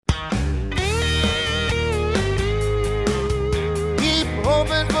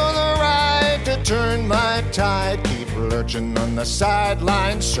watching on the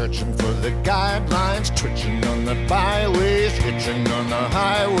sidelines, searching for the guidelines, twitching on the byways, hitching on the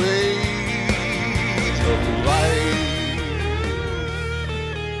highways of life.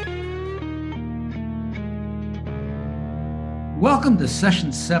 Welcome to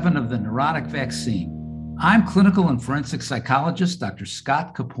Session 7 of the Neurotic Vaccine. I'm clinical and forensic psychologist Dr.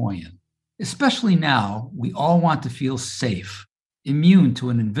 Scott Kapoyan. Especially now, we all want to feel safe, immune to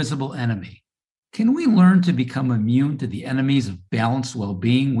an invisible enemy. Can we learn to become immune to the enemies of balanced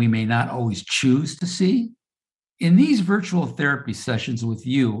well-being we may not always choose to see? In these virtual therapy sessions with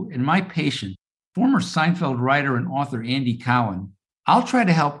you and my patient, former Seinfeld writer and author Andy Cowan, I'll try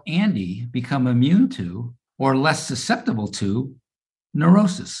to help Andy become immune to, or less susceptible to,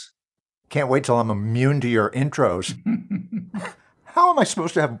 neurosis. Can't wait till I'm immune to your intros. How am I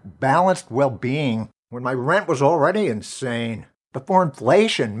supposed to have balanced well-being when my rent was already insane? Before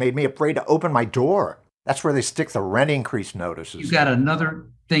inflation made me afraid to open my door. That's where they stick the rent increase notices. You got another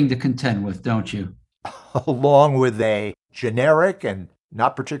thing to contend with, don't you? Along with a generic and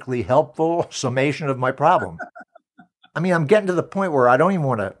not particularly helpful summation of my problem. I mean, I'm getting to the point where I don't even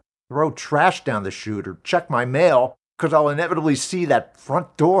want to throw trash down the chute or check my mail because I'll inevitably see that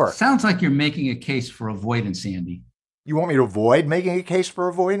front door. Sounds like you're making a case for avoidance, Andy. You want me to avoid making a case for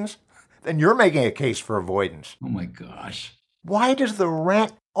avoidance? Then you're making a case for avoidance. Oh my gosh. Why does the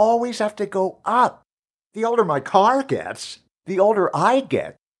rent always have to go up? The older my car gets, the older I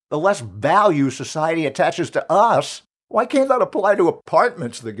get, the less value society attaches to us. Why can't that apply to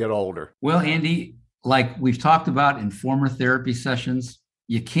apartments that get older? Well, Andy, like we've talked about in former therapy sessions,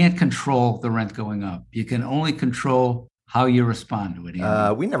 you can't control the rent going up. You can only control how you respond to it,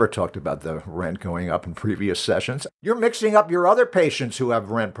 Andy. We never talked about the rent going up in previous sessions. You're mixing up your other patients who have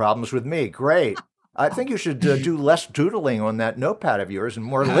rent problems with me. Great. I think you should do less doodling on that notepad of yours and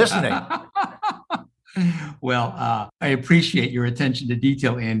more listening. Well, I appreciate your attention to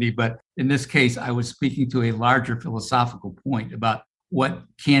detail, Andy, but in this case, I was speaking to a larger philosophical point about what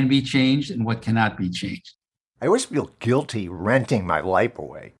can be changed and what cannot be changed. I always feel guilty renting my life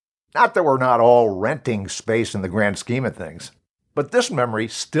away. Not that we're not all renting space in the grand scheme of things, but this memory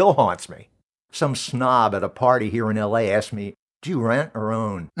still haunts me. Some snob at a party here in LA asked me, "Do you rent or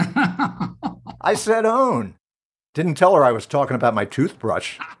own?" I said own. Didn't tell her I was talking about my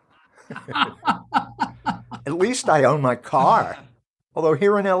toothbrush. At least I own my car. Although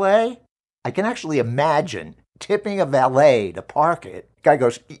here in LA, I can actually imagine tipping a valet to park it. Guy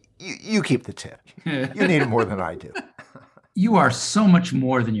goes, you keep the tip. You need it more than I do. You are so much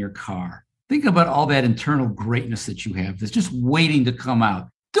more than your car. Think about all that internal greatness that you have that's just waiting to come out.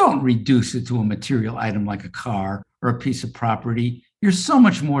 Don't reduce it to a material item like a car or a piece of property. You're so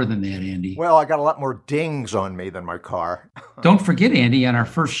much more than that, Andy. Well, I got a lot more dings on me than my car. Don't forget, Andy, on our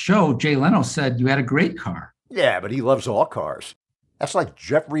first show, Jay Leno said you had a great car. Yeah, but he loves all cars. That's like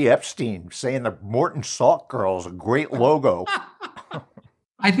Jeffrey Epstein saying the Morton Salt Girl is a great logo.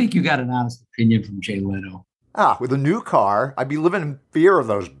 I think you got an honest opinion from Jay Leno. With a new car, I'd be living in fear of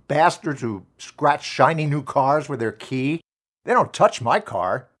those bastards who scratch shiny new cars with their key. They don't touch my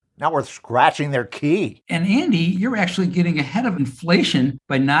car. Not worth scratching their key. And Andy, you're actually getting ahead of inflation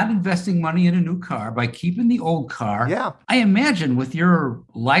by not investing money in a new car, by keeping the old car. Yeah. I imagine with your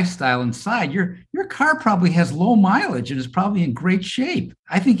lifestyle inside, your car probably has low mileage and is probably in great shape.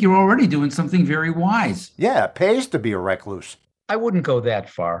 I think you're already doing something very wise. Yeah, it pays to be a recluse. I wouldn't go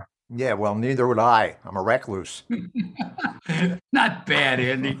that far. Yeah, well, neither would I. I'm a recluse. Not bad,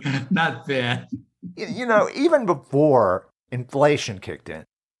 Andy. Not bad. You know, even before inflation kicked in,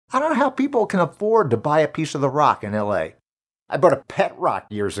 I don't know how people can afford to buy a piece of the rock in LA. I bought a pet rock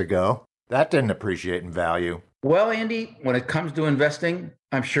years ago. That didn't appreciate in value. Well, Andy, when it comes to investing,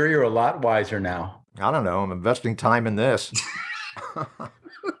 I'm sure you're a lot wiser now. I don't know. I'm investing time in this.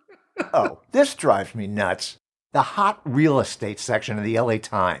 Oh, this drives me nuts. The hot real estate section of the LA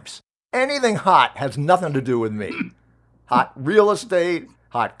Times. Anything hot has nothing to do with me. Hot real estate,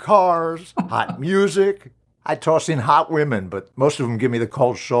 hot cars, hot music. I toss in hot women, but most of them give me the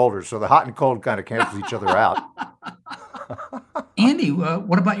cold shoulder, so the hot and cold kind of cancel each other out. Andy,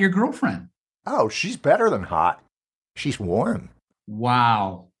 what about your girlfriend? Oh, she's better than hot. She's warm.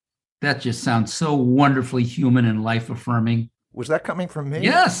 Wow. That just sounds so wonderfully human and life-affirming. Was that coming from me?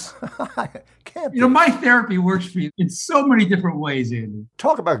 Yes. Can't be. You know, my therapy works for you in so many different ways, Andy.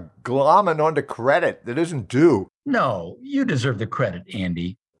 Talk about glomming onto credit that isn't due. No, you deserve the credit,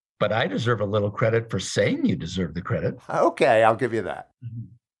 Andy. But I deserve a little credit for saying you deserve the credit. Okay, I'll give you that.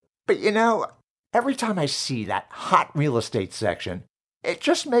 But you know, every time I see that hot real estate section, it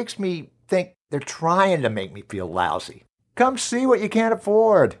just makes me think they're trying to make me feel lousy. Come see what you can't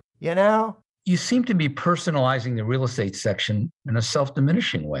afford, you know? You seem to be personalizing the real estate section in a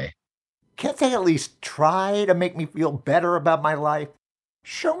self-diminishing way. Can't they at least try to make me feel better about my life?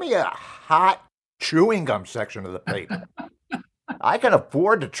 Show me a hot chewing gum section of the paper. I can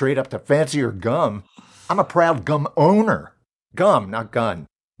afford to trade up to fancier gum. I'm a proud gum owner. Gum, not gun.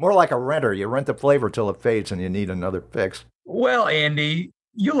 More like a renter. You rent the flavor till it fades and you need another fix. Well, Andy,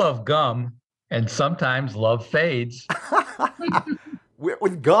 you love gum, and sometimes love fades.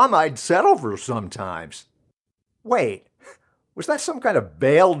 With gum, I'd settle for sometimes. Wait, was that some kind of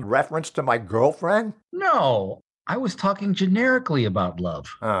veiled reference to my girlfriend? No, I was talking generically about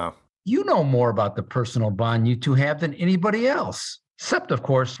love. Oh. You know more about the personal bond you two have than anybody else, except, of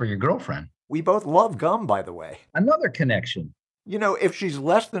course, for your girlfriend. We both love gum, by the way. Another connection. You know, if she's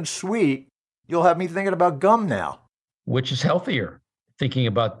less than sweet, you'll have me thinking about gum now. Which is healthier, thinking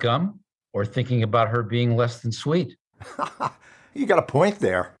about gum or thinking about her being less than sweet? You got a point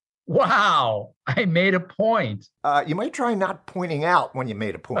there. Wow, I made a point. You might try not pointing out when you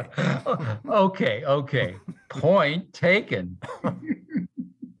made a point. Okay. Point taken.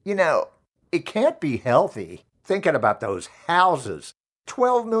 You know, it can't be healthy thinking about those houses.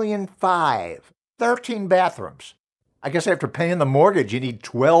 12 million 5, 13 bathrooms. I guess after paying the mortgage, you need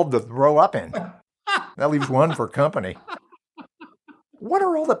 12 to throw up in. That leaves one for company. What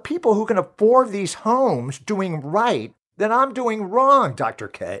are all the people who can afford these homes doing right that I'm doing wrong, Dr.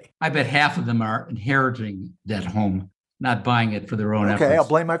 K? I bet half of them are inheriting that home, not buying it for their own efforts. Okay, I'll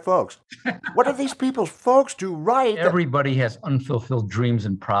blame my folks. What do these people's folks do right? Everybody has unfulfilled dreams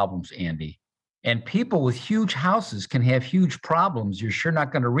and problems, Andy. And people with huge houses can have huge problems you're sure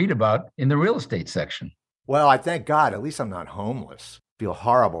not going to read about in the real estate section. Well, I thank God, at least I'm not homeless. Feel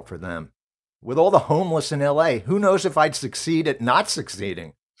horrible for them. With all the homeless in LA, who knows if I'd succeed at not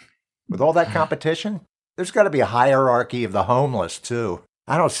succeeding? With all that competition, there's got to be a hierarchy of the homeless, too.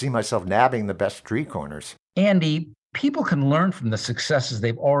 I don't see myself nabbing the best street corners. Andy, people can learn from the successes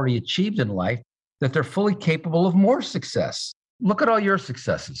they've already achieved in life that they're fully capable of more success. Look at all your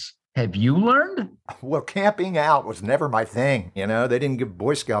successes. Have you learned? Well, camping out was never my thing. You know, they didn't give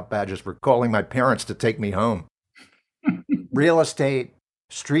Boy Scout badges for calling my parents to take me home. Real estate,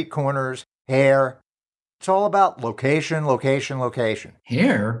 street corners, hair. It's all about location, location, location.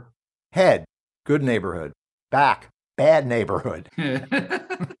 Hair? Head, good neighborhood. Back, bad neighborhood. I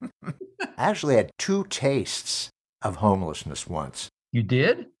actually had 2 tastes of homelessness once. You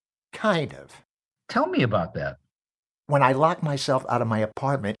did? Kind of. Tell me about that. When I locked myself out of my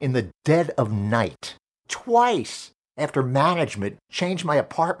apartment in the dead of night, twice after management changed my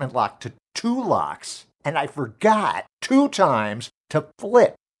apartment lock to 2 locks, and I forgot 2 times to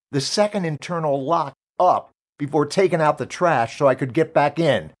flip the second internal lock up before taking out the trash so I could get back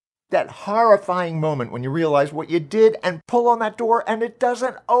in. That horrifying moment when you realize what you did and pull on that door and it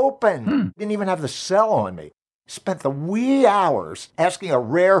doesn't open. Didn't even have the cell on me. Spent the wee hours asking a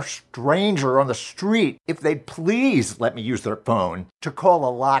rare stranger on the street if they'd please let me use their phone to call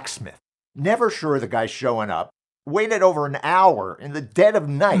a locksmith. Never sure the guy's showing up. Waited over an hour in the dead of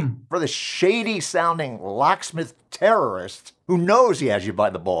night for the shady-sounding locksmith terrorist who knows he has you by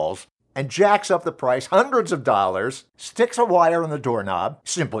the balls and jacks up the price hundreds of dollars, sticks a wire on the doorknob,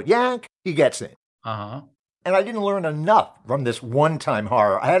 simple yank, he gets in. Uh-huh. And I didn't learn enough from this one-time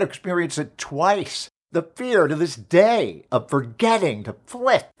horror. I had to experience it twice. The fear to this day of forgetting to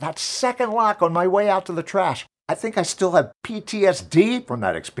flip that second lock on my way out to the trash. I think I still have PTSD from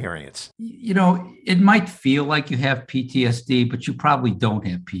that experience. You know, it might feel like you have PTSD, but you probably don't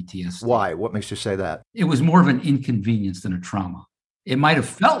have PTSD. Why? What makes you say that? It was more of an inconvenience than a trauma. It might have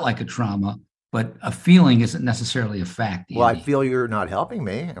felt like a trauma, but a feeling isn't necessarily a fact. Andy. Well, I feel you're not helping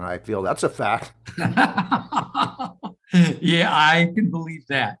me, and I feel that's a fact. Yeah, I can believe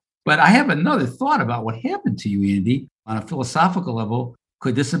that. But I have another thought about what happened to you, Andy. On a philosophical level,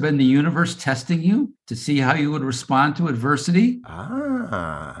 could this have been the universe testing you to see how you would respond to adversity?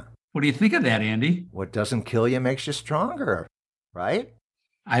 Ah. What do you think of that, Andy? What doesn't kill you makes you stronger, right?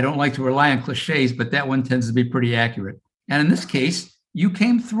 I don't like to rely on cliches, but that one tends to be pretty accurate. And in this case, you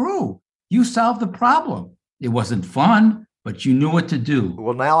came through. You solved the problem. It wasn't fun, but you knew what to do.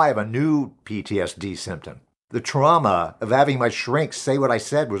 Well, now I have a new PTSD symptom. The trauma of having my shrink say what I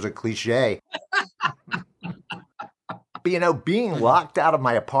said was a cliche. But, you know, being locked out of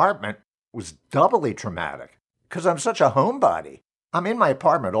my apartment was doubly traumatic because I'm such a homebody. I'm in my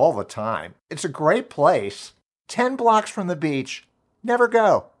apartment all the time. It's a great place. 10 blocks from the beach. Never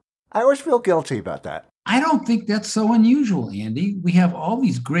go. I always feel guilty about that. I don't think that's so unusual, Andy. We have all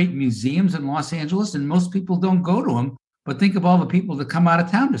these great museums in Los Angeles, and most people don't go to them, but think of all the people that come out of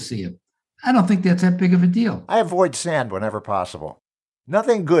town to see it. I don't think that's that big of a deal. I avoid sand whenever possible.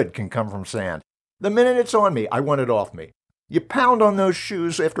 Nothing good can come from sand. The minute it's on me, I want it off me. You pound on those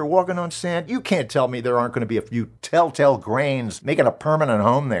shoes after walking on sand, you can't tell me there aren't going to be a few telltale grains making a permanent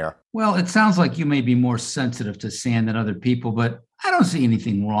home there. Well, it sounds like you may be more sensitive to sand than other people, but I don't see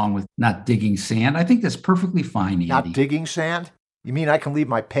anything wrong with not digging sand. I think that's perfectly fine, Andy. Not digging sand? You mean I can leave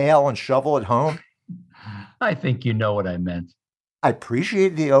my pail and shovel at home? I think you know what I meant. I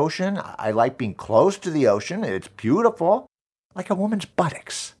appreciate the ocean. I like being close to the ocean. It's beautiful. Like a woman's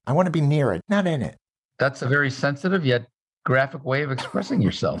buttocks. I want to be near it, not in it. That's a very sensitive yet graphic way of expressing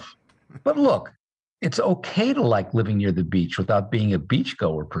yourself. But look, it's okay to like living near the beach without being a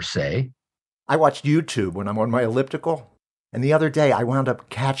beachgoer per se. I watch YouTube when I'm on my elliptical. And the other day I wound up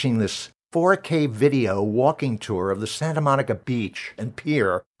catching this 4K video walking tour of the Santa Monica beach and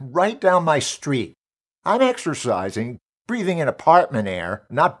pier right down my street. I'm exercising, breathing in apartment air,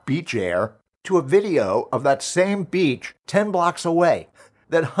 not beach air, to a video of that same beach 10 blocks away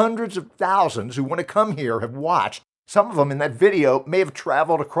that hundreds of thousands who want to come here have watched. Some of them in that video may have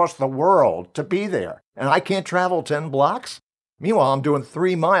traveled across the world to be there, and I can't travel 10 blocks? Meanwhile, I'm doing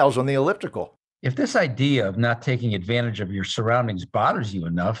 3 miles on the elliptical. If this idea of not taking advantage of your surroundings bothers you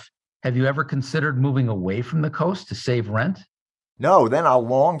enough, have you ever considered moving away from the coast to save rent? No, then I'll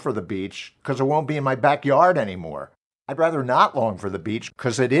long for the beach because it won't be in my backyard anymore. I'd rather not long for the beach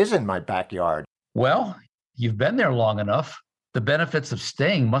because it is in my backyard. Well, you've been there long enough. The benefits of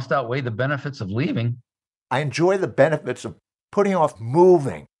staying must outweigh the benefits of leaving. I enjoy the benefits of putting off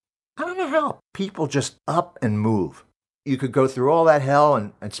moving. I don't know how people just up and move. You could go through all that hell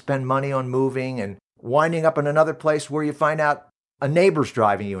and spend money on moving and winding up in another place where you find out a neighbor's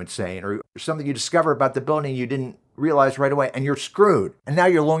driving you insane or something you discover about the building you didn't realize right away and you're screwed. And now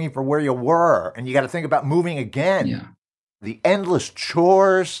you're longing for where you were and you got to think about moving again. Yeah. The endless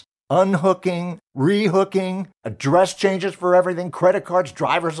chores, unhooking, rehooking, address changes for everything, credit cards,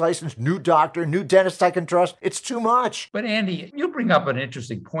 driver's license, new doctor, new dentist I can trust. It's too much. But Andy, you bring up an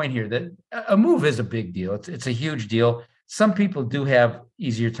interesting point here that a move is a big deal. It's a huge deal. Some people do have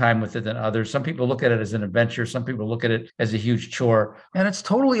easier time with it than others. Some people look at it as an adventure. Some people look at it as a huge chore. And it's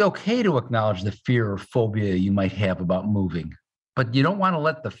totally okay to acknowledge the fear or phobia you might have about moving. But you don't want to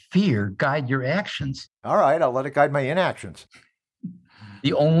let the fear guide your actions. All right, I'll let it guide my inactions.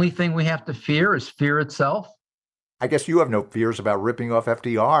 The only thing we have to fear is fear itself. I guess you have no fears about ripping off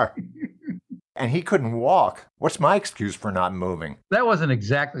FDR. And he couldn't walk. What's my excuse for not moving? That wasn't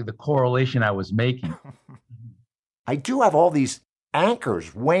exactly the correlation I was making. I do have all these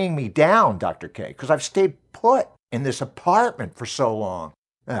anchors weighing me down, Dr. K, because I've stayed put in this apartment for so long.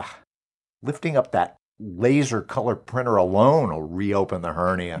 Ugh. Lifting up that laser color printer alone will reopen the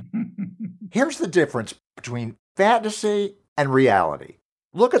hernia. Here's the difference between fantasy and reality.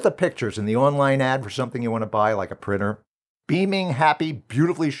 Look at the pictures in the online ad for something you want to buy, like a printer. Beaming, happy,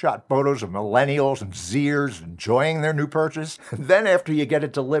 beautifully shot photos of millennials and Zers enjoying their new purchase. Then after you get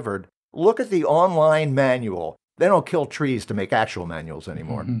it delivered, look at the online manual. They don't kill trees to make actual manuals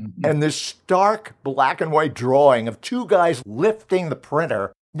anymore. And this stark black and white drawing of 2 guys lifting the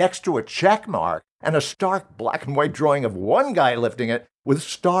printer next to a check mark and a stark black and white drawing of 1 guy lifting it with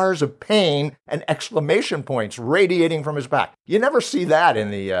stars of pain and exclamation points radiating from his back. You never see that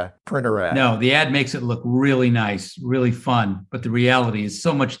in the printer ad. No, the ad makes it look really nice, really fun, but the reality is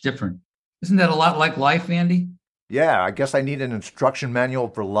so much different. Isn't that a lot like life, Andy? Yeah, I guess I need an instruction manual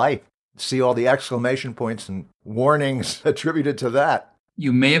for life. See all the exclamation points and warnings attributed to that.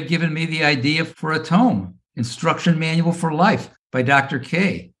 You may have given me the idea for a tome, Instruction Manual for Life by Dr.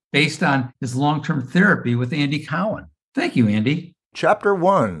 K, based on his long-term therapy with Andy Cowan. Thank you, Andy. Chapter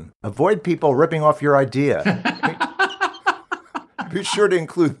 1, avoid people ripping off your idea. Be sure to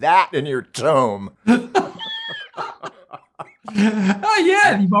include that in your tome. Oh,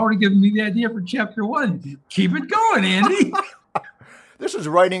 yeah, you've already given me the idea for chapter 1. Keep it going, Andy. This is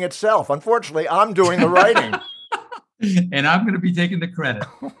writing itself. Unfortunately, I'm doing the writing. And I'm going to be taking the credit.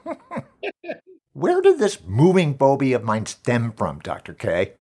 Where did this moving phobia of mine stem from, Dr.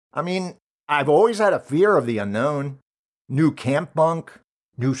 K? I mean, I've always had a fear of the unknown. New camp bunk,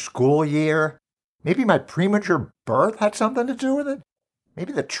 new school year. Maybe my premature birth had something to do with it?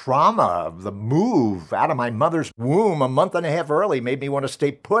 Maybe the trauma of the move out of my mother's womb a month and a half early made me want to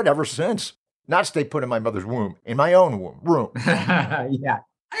stay put ever since. Not stay put in my mother's womb, in my own room. Yeah.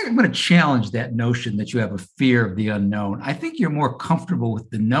 I'm going to challenge that notion that you have a fear of the unknown. I think you're more comfortable with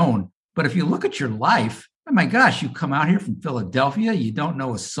the known. But if you look at your life, oh my gosh, you come out here from Philadelphia, you don't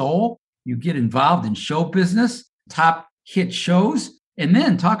know a soul, you get involved in show business, top hit shows, and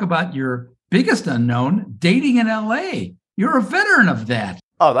then talk about your biggest unknown, dating in LA. You're a veteran of that.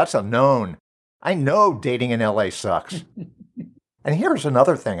 Oh, that's a known. I know dating in LA sucks. And here's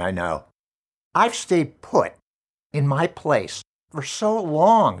another thing I know. I've stayed put in my place for so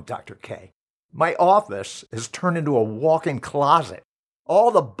long, Dr. K. My office has turned into a walk-in closet.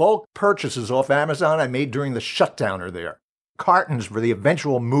 All the bulk purchases off Amazon I made during the shutdown are there. Cartons for the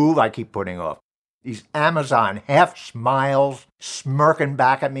eventual move I keep putting off. These Amazon half smiles smirking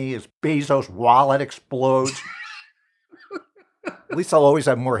back at me as Bezos' wallet explodes. At least I'll always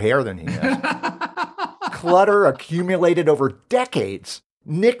have more hair than he has. Clutter accumulated over decades.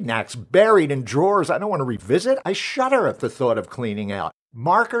 Knickknacks buried in drawers I don't want to revisit. I shudder at the thought of cleaning out.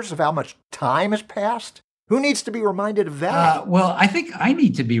 Markers of how much time has passed? Who needs to be reminded of that? Well, I think I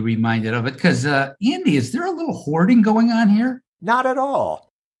need to be reminded of it because, Andy, is there a little hoarding going on here? Not at all.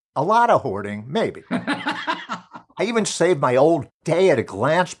 A lot of hoarding, maybe. I even saved my old day at a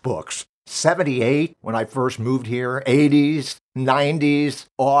glance books. 78 when I first moved here, 80s, 90s,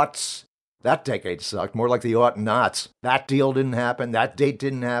 aughts. That decade sucked, more like the aught nots. That deal didn't happen, that date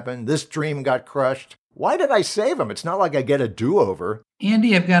didn't happen, this dream got crushed. Why did I save them? It's not like I get a do-over.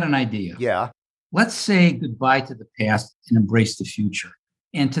 Andy, I've got an idea. Yeah. Let's say goodbye to the past and embrace the future.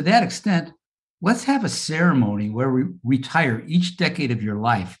 And to that extent, let's have a ceremony where we retire each decade of your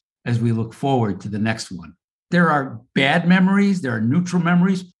life as we look forward to the next one. There are bad memories, there are neutral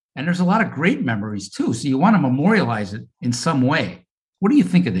memories, and there's a lot of great memories too. So you want to memorialize it in some way. What do you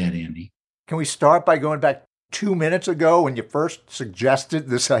think of that, Andy? Can we start by going back 2 minutes ago when you first suggested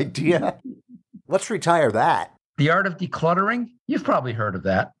this idea? Let's retire that. The Art of Decluttering? You've probably heard of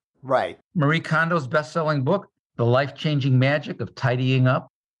that. Right. Marie Kondo's best-selling book, The Life-Changing Magic of Tidying Up.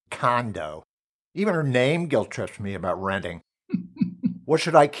 Kondo. Even her name guilt trips me about renting. What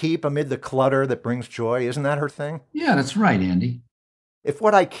should I keep amid the clutter that brings joy? Isn't that her thing? Yeah, that's right, Andy. If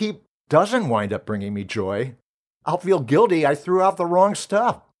what I keep doesn't wind up bringing me joy, I'll feel guilty I threw out the wrong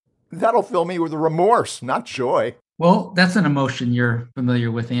stuff. That'll fill me with remorse, not joy. Well, that's an emotion you're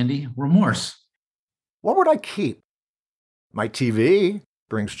familiar with, Andy. Remorse. What would I keep? My TV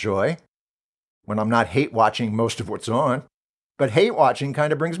brings joy when I'm not hate watching most of what's on. But hate watching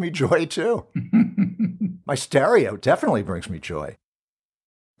kind of brings me joy too. My stereo definitely brings me joy.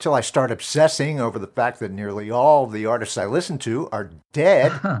 Till I start obsessing over the fact that nearly all of the artists I listen to are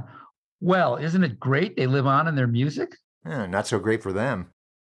dead. Well, isn't it great they live on in their music? Not so great for them.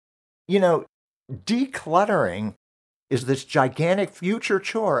 You know, decluttering is this gigantic future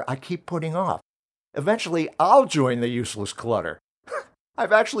chore I keep putting off. Eventually, I'll join the useless clutter.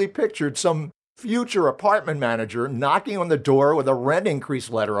 I've actually pictured some future apartment manager knocking on the door with a rent increase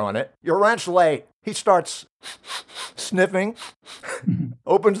letter on it. Your rent's late. He starts sniffing,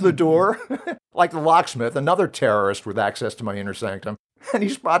 opens the door, like the locksmith, another terrorist with access to my inner sanctum, and he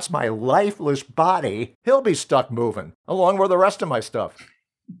spots my lifeless body. He'll be stuck moving, along with the rest of my stuff.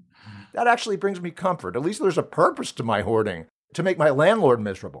 That actually brings me comfort. At least there's a purpose to my hoarding, to make my landlord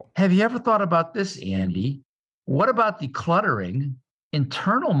miserable. Have you ever thought about this, Andy? What about decluttering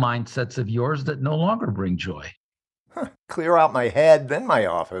internal mindsets of yours that no longer bring joy? Clear out my head, then my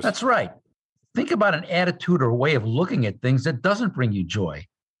office. That's right. Think about an attitude or way of looking at things that doesn't bring you joy.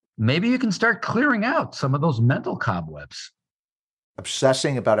 Maybe you can start clearing out some of those mental cobwebs.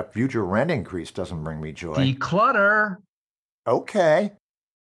 Obsessing about a future rent increase doesn't bring me joy. Declutter. Okay.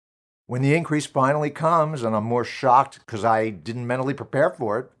 When the increase finally comes and I'm more shocked because I didn't mentally prepare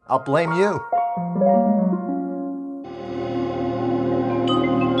for it, I'll blame you.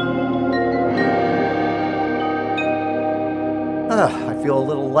 I feel a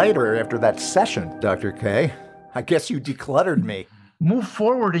little lighter after that session, Dr. K. I guess you decluttered me. Move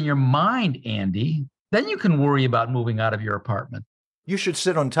forward in your mind, Andy. Then you can worry about moving out of your apartment. You should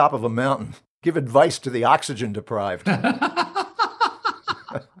sit on top of a mountain. Give advice to the oxygen deprived.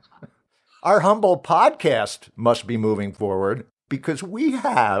 Our humble podcast must be moving forward because we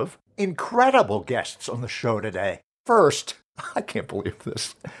have incredible guests on the show today. First, I can't believe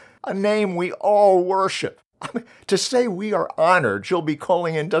this, a name we all worship. I mean, to say we are honored she'll be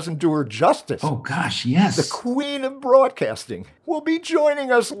calling in doesn't do her justice. Oh, gosh, yes. The queen of broadcasting will be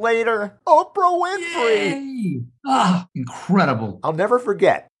joining us later, Oprah Winfrey. Yay! Ah, incredible. I'll never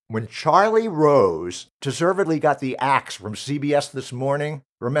forget when Charlie Rose deservedly got the axe from CBS This Morning.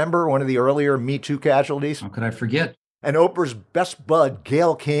 Remember, one of the earlier Me Too casualties? How could I forget? And Oprah's best bud,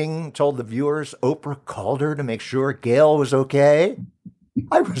 Gayle King, told the viewers Oprah called her to make sure Gayle was okay.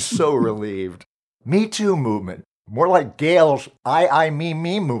 I was so relieved. Me Too movement. More like Gayle's me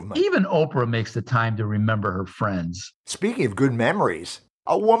movement. Even Oprah makes the time to remember her friends. Speaking of good memories,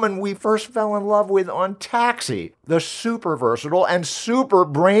 a woman we first fell in love with on Taxi, the super versatile and super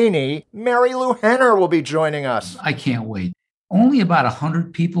brainy Marilu Henner will be joining us. I can't wait. Only about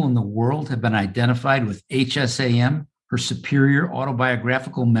 100 people in the world have been identified with HSAM, her superior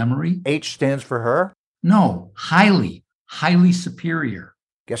autobiographical memory. H stands for her? No, highly superior.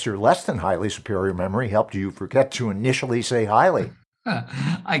 Guess your less than highly superior memory helped you forget to initially say highly.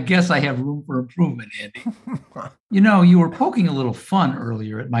 I guess I have room for improvement, Andy. You were poking a little fun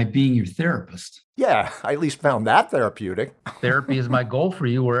earlier at my being your therapist. Yeah, I at least found that therapeutic. Therapy is my goal for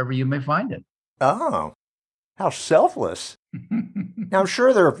you wherever you may find it. Oh, how selfless. Now, I'm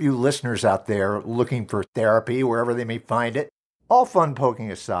sure there are a few listeners out there looking for therapy wherever they may find it. All fun poking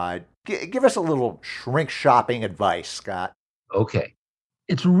aside, give us a little shrink shopping advice, Scott. Okay.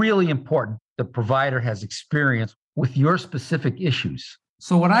 It's really important the provider has experience with your specific issues.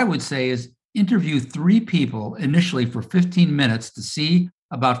 So what I would say is interview 3 people initially for 15 minutes to see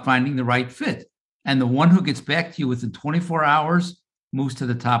about finding the right fit. And the one who gets back to you within 24 hours moves to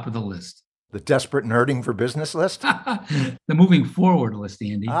the top of the list. The desperate and hurting for business list? The moving forward list,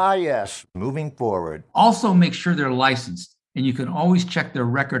 Andy. Ah, yes, moving forward. Also make sure they're licensed, and you can always check their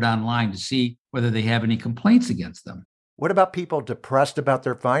record online to see whether they have any complaints against them. What about people depressed about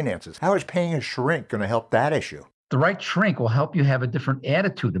their finances? How is paying a shrink going to help that issue? The right shrink will help you have a different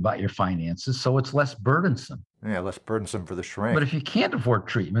attitude about your finances so it's less burdensome. Yeah, less burdensome for the shrink. But if you can't afford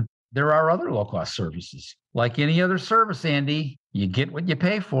treatment, there are other low-cost services. Like any other service, Andy, you get what you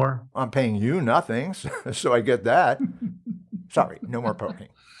pay for. I'm paying you nothing, so I get that. Sorry, no more poking.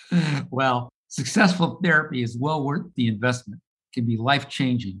 Well, successful therapy is well worth the investment. It can be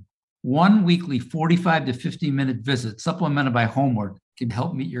life-changing. One weekly 45 to 50-minute visit supplemented by homework can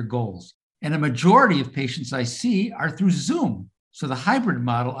help meet your goals. And a majority of patients I see are through Zoom. So the hybrid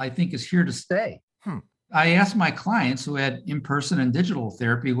model, I think, is here to stay. I asked my clients who had in-person and digital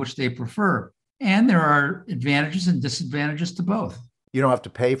therapy which they prefer. And there are advantages and disadvantages to both. You don't have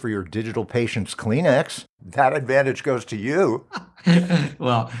to pay for your digital patient's Kleenex. That advantage goes to you.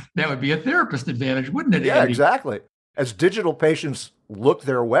 Well, that would be a therapist advantage, wouldn't it, Yeah, Andy? exactly. As digital patients look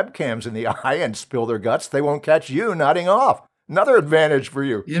their webcams in the eye and spill their guts, they won't catch you nodding off. Another advantage for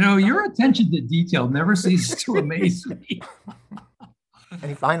you. Your attention to detail never ceases to amaze me.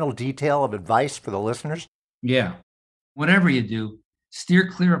 Any final detail of advice for the listeners? Yeah. Whatever you do, steer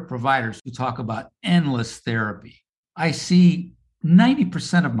clear of providers who talk about endless therapy. I see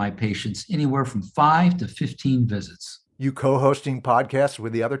 90% of my patients anywhere from 5 to 15 visits. You co-hosting podcasts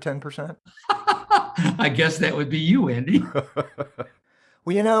with the other 10%? I guess that would be you, Andy.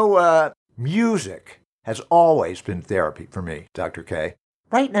 Well, music has always been therapy for me, Dr. K.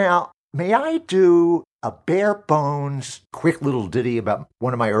 Right now, may I do a bare bones, quick little ditty about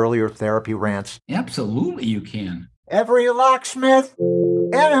one of my earlier therapy rants? Absolutely, you can. Every locksmith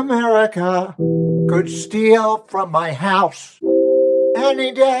in America could steal from my house.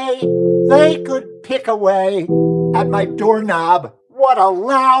 Any day they could pick away at my doorknob. What a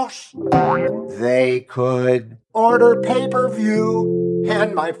louse! They could order pay-per-view,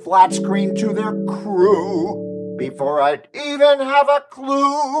 hand my flat screen to their crew. Before I'd even have a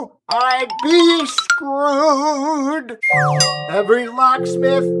clue, I'd be screwed. Every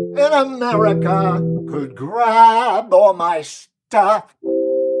locksmith in America could grab all my stuff.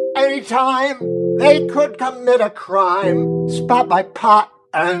 Anytime they could commit a crime, spot my pot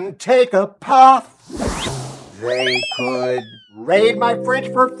and take a puff. They could raid my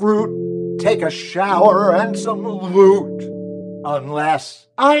fridge for fruit, take a shower and some loot. Unless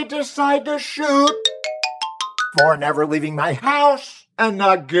I decide to shoot for never leaving my house and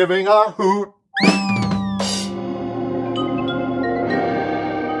not giving a hoot.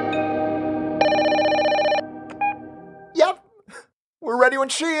 Yep, we're ready when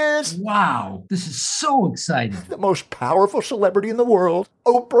she is. Wow, this is so exciting. The most powerful celebrity in the world,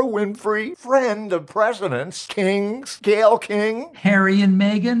 Oprah Winfrey, friend of presidents, kings, Gayle King, Harry and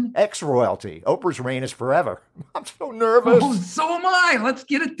Meghan. ex-royalty. Oprah's reign is forever. I'm so nervous. Oh, so am I. Let's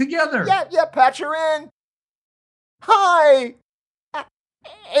get it together. Yeah, patch her in. Hi,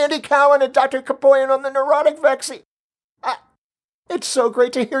 Andy Cowan and Dr. Kapoyan on the neurotic vaccine. It's so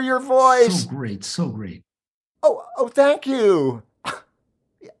great to hear your voice. So great. Oh, thank you.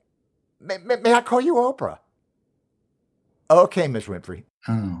 May I call you Oprah? Okay, Miss Winfrey.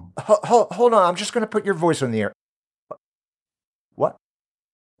 Oh. Hold on, I'm just going to put your voice on the air. What?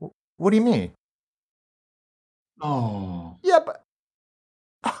 What do you mean? Oh. Yeah, but...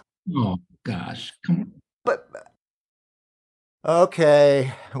 Oh, gosh. Come on. But...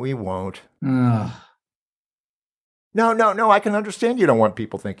 Okay, we won't. Ugh. No, I can understand you don't want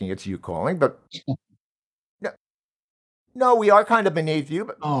people thinking it's you calling, but... No, we are kind of beneath you,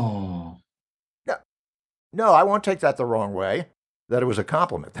 but... Oh. No, I won't take that the wrong way. That it was a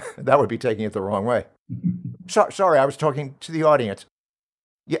compliment. That would be taking it the wrong way. Sorry, I was talking to the audience.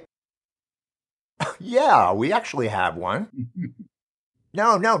 Yeah, we actually have one.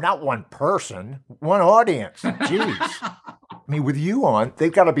 No, not one person, one audience. Jeez. I mean, with you on,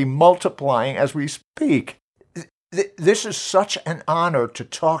 they've got to be multiplying as we speak. This is such an honor to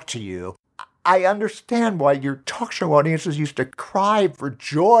talk to you. I understand why your talk show audiences used to cry for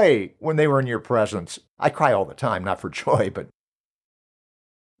joy when they were in your presence. I cry all the time, not for joy, but...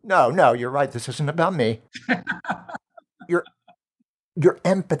 No, you're right. This isn't about me. Your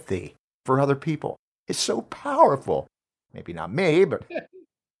empathy for other people is so powerful. Maybe not me, but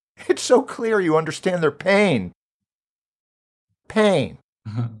it's so clear you understand their pain. Pain.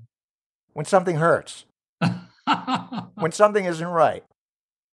 When something hurts. When something isn't right.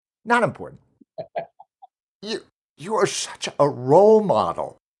 Not important. You are such a role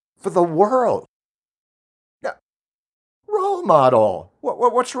model for the world. Yeah, role model.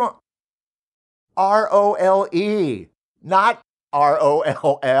 What's wrong? ROLE, not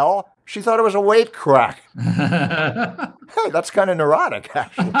ROLL. She thought it was a weight crack. Hey, that's kind of neurotic,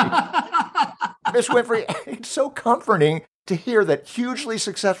 actually. Miss Winfrey, it's so comforting to hear that hugely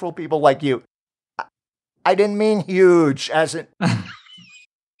successful people like you, I didn't mean huge, as in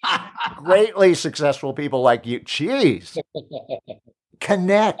greatly successful people like you, jeez,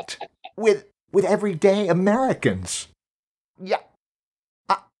 connect with everyday Americans. Yeah.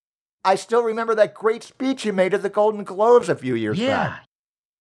 I still remember that great speech you made at the Golden Globes a few years back.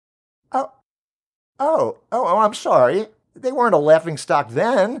 Oh, I'm sorry. They weren't a laughingstock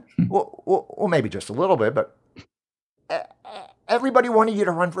then. well, maybe just a little bit, but everybody wanted you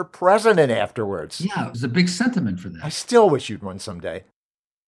to run for president afterwards. Yeah, it was a big sentiment for that. I still wish you'd run someday.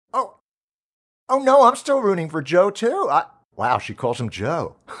 Oh no, I'm still rooting for Joe, too. Wow, she calls him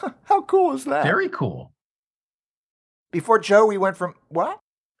Joe. How cool is that? Very cool. Before Joe, we went from, what?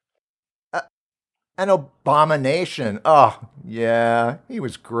 An abomination. Oh, yeah, he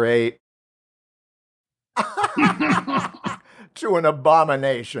was great. To an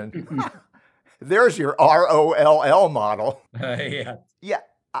abomination. There's your ROLL model. Yeah. Yeah.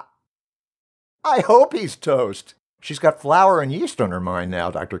 I hope he's toast. She's got flour and yeast on her mind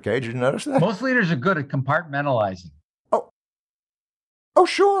now, Dr. K. Did you notice that? Most leaders are good at compartmentalizing. Oh,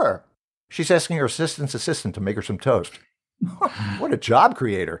 sure. She's asking her assistant's assistant to make her some toast. What a job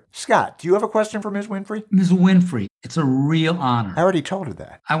creator. Scott, do you have a question for Ms. Winfrey? Ms. Winfrey, it's a real honor. I already told her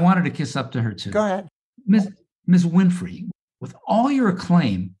that. I wanted to kiss up to her, too. Go ahead. Ms. Winfrey, with all your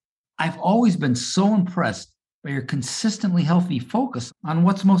acclaim, I've always been so impressed by your consistently healthy focus on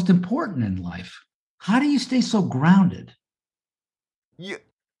what's most important in life. How do you stay so grounded? You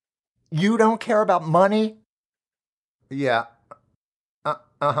don't care about money? Yeah.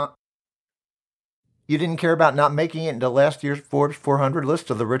 Uh-huh. You didn't care about not making it into last year's Forbes 400 list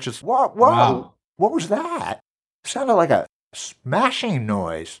of the richest. Whoa. Wow. What was that? Sounded like a smashing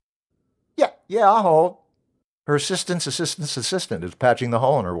noise. Yeah, I'll hold. Her assistant's assistant is patching the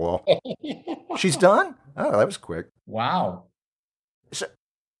hole in her wall. She's done? Oh, that was quick. Wow.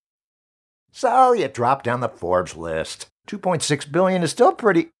 So you drop down the Forbes list. 2.6 billion is still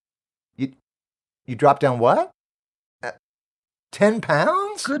pretty. You drop down what? 10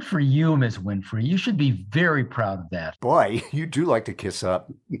 pounds? Good for you, Ms. Winfrey. You should be very proud of that. Boy, you do like to kiss up.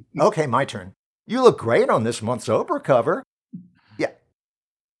 Okay, my turn. You look great on this month's Oprah cover. Yeah.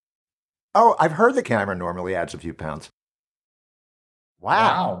 Oh, I've heard the camera normally adds a few pounds.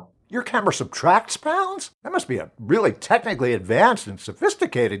 Wow. Your camera subtracts pounds? That must be a really technically advanced and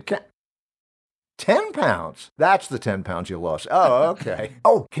sophisticated 10 pounds. That's the 10 pounds you lost. Oh, okay.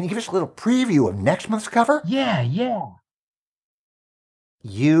 Oh, can you give us a little preview of next month's cover? Yeah.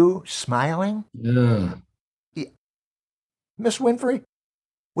 You smiling? Yeah. Miss Winfrey,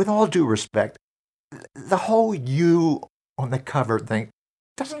 with all due respect, the whole you on the cover thing,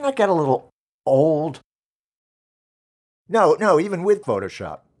 doesn't that get a little old? No, even with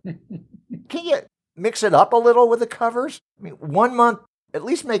Photoshop. Can you mix it up a little with the covers? I mean, 1 month, at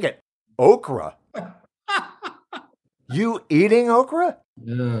least make it okra. You eating okra?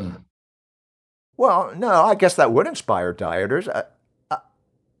 Yeah. Well, no, I guess that would inspire dieters.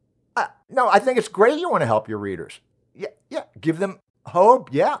 No, I think it's great you want to help your readers. Yeah. Give them hope.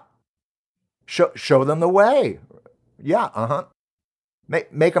 Yeah. Show them the way. Yeah.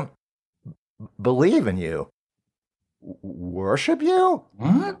 Make them believe in you. Worship you?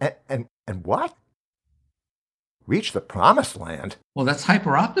 What? And what? Reach the promised land. Well, that's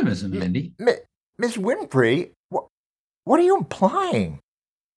hyper-optimism, Mindy. Ms. Winfrey, what are you implying?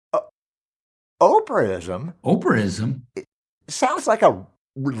 Oprahism? Oprahism? It sounds like a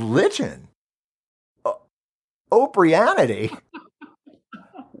religion. Oprianity?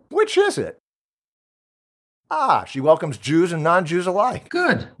 Which is it? She welcomes Jews and non-Jews alike.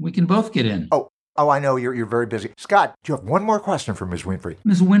 Good. We can both get in. Oh, I know you're very busy. Scott, do you have one more question for Ms. Winfrey?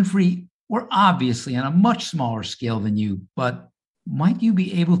 Ms. Winfrey, we're obviously on a much smaller scale than you, but might you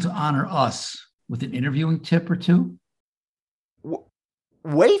be able to honor us with an interviewing tip or two?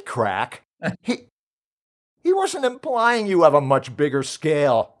 Wait, Crack. He wasn't implying you have a much bigger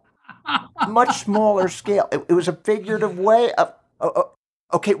scale. Much smaller scale. It was a figurative way of...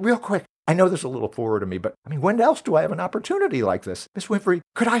 Okay, real quick. I know this is a little forward of me, but when else do I have an opportunity like this? Miss Winfrey,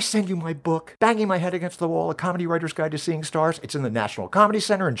 could I send you my book, Banging My Head Against the Wall, A Comedy Writer's Guide to Seeing Stars? It's in the National Comedy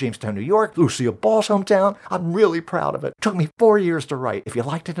Center in Jamestown, New York, Lucille Ball's hometown. I'm really proud of it. It took me 4 years to write. If you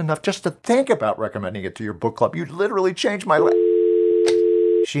liked it enough just to think about recommending it to your book club, you'd literally change my life.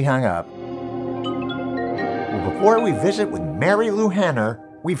 She hung up. Well, before we visit with Marilu Henner,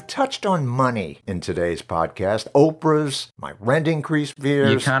 we've touched on money in today's podcast. Oprah's, my rent increase fears.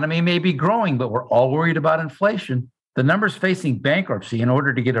 The economy may be growing, but we're all worried about inflation. The numbers facing bankruptcy in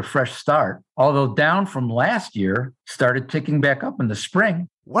order to get a fresh start, although down from last year, started ticking back up in the spring.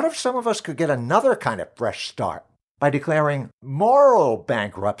 What if some of us could get another kind of fresh start by declaring moral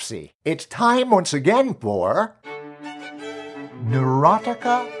bankruptcy? It's time once again for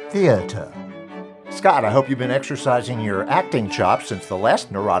Neurotica Theater. Scott, I hope you've been exercising your acting chops since the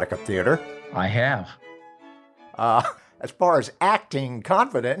last Neurotica Theater. I have. As far as acting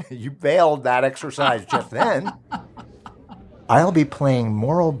confident, you failed that exercise just then. I'll be playing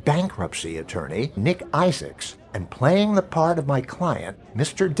moral bankruptcy attorney Nick Isaacs, and playing the part of my client,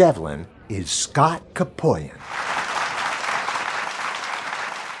 Mr. Devlin, is Scott Kapoyan.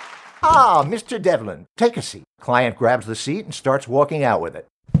 Ah, Mr. Devlin, take a seat. Client grabs the seat and starts walking out with it.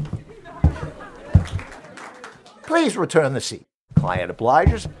 Please return the seat. Client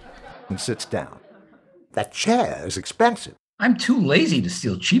obliges and sits down. That chair is expensive. I'm too lazy to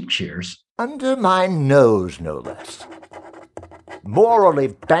steal cheap chairs. Under my nose, no less. Morally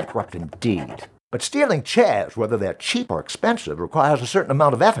bankrupt indeed. But stealing chairs, whether they're cheap or expensive, requires a certain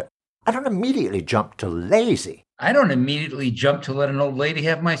amount of effort. I don't immediately jump to lazy. I don't immediately jump to let an old lady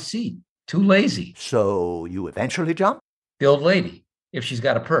have my seat. Too lazy. So you eventually jump? The old lady, if she's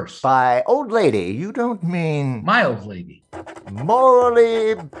got a purse. By old lady, you don't mean... My old lady.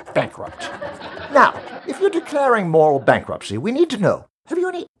 Morally bankrupt. Now, if you're declaring moral bankruptcy, we need to know, have you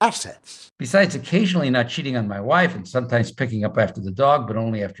any assets? Besides occasionally not cheating on my wife and sometimes picking up after the dog, but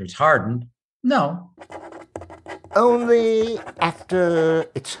only after it's hardened, no. Only after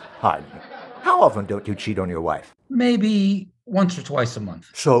it's hardened. How often don't you cheat on your wife? Maybe once or twice a month.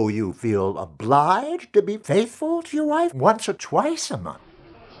 So you feel obliged to be faithful to your wife once or twice a month?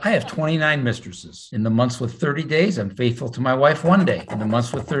 I have 29 mistresses. In the months with 30 days, I'm faithful to my wife 1 day. In the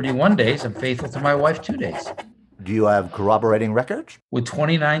months with 31 days, I'm faithful to my wife 2 days. Do you have corroborating records? Would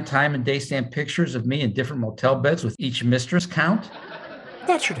 29 time and day stamp pictures of me in different motel beds with each mistress count?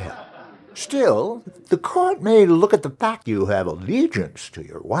 That should help. Still, the court may look at the fact you have allegiance to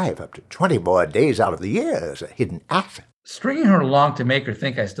your wife up to 24 days out of the year as a hidden asset. Stringing her along to make her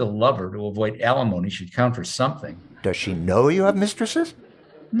think I still love her to avoid alimony should count for something. Does she know you have mistresses?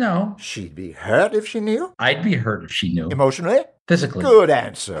 No. She'd be hurt if she knew? I'd be hurt if she knew. Emotionally? Physically. Good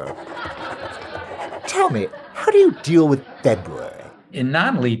answer. Tell me, how do you deal with February? In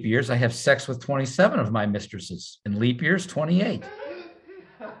non-leap years, I have sex with 27 of my mistresses. In leap years, 28.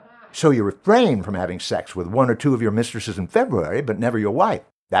 So you refrain from having sex with 1 or 2 of your mistresses in February, but never your wife.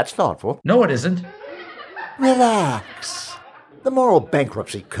 That's thoughtful. No, it isn't. Relax. The moral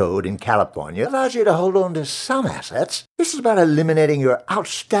bankruptcy code in California allows you to hold on to some assets. This is about eliminating your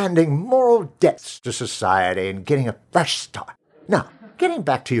outstanding moral debts to society and getting a fresh start. Now, getting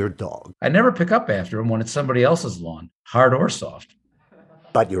back to your dog. I never pick up after him when it's somebody else's lawn, hard or soft.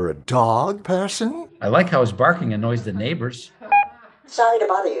 But you're a dog person? I like how his barking annoys the neighbors. Sorry to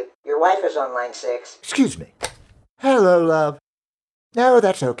bother you. Your wife is on line 6. Excuse me. Hello, love. No,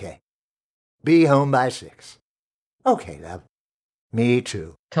 that's okay. Be home by 6. Okay, love. Me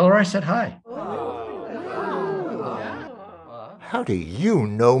too. Tell her I said hi. How do you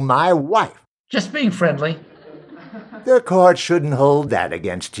know my wife? Just being friendly. The court shouldn't hold that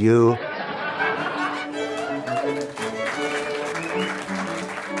against you.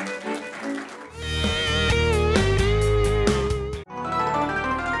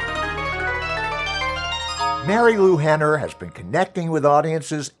 Marilu Henner has been connecting with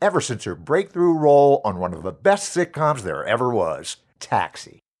audiences ever since her breakthrough role on one of the best sitcoms there ever was,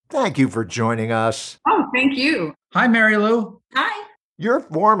 Taxi. Thank you for joining us. Oh, thank you. Hi, Marilu. Hi. Your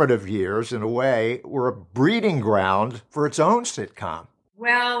formative years, in a way, were a breeding ground for its own sitcom.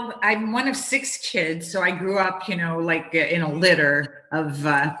 Well, I'm one of 6 kids, so I grew up, like in a litter of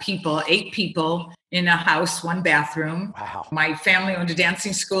people, 8 people in a house, 1 bathroom. Wow. My family owned a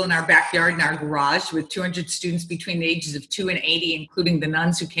dancing school in our backyard in our garage with 200 students between the ages of 2 and 80, including the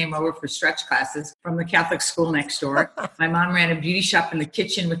nuns who came over for stretch classes from the Catholic school next door. My mom ran a beauty shop in the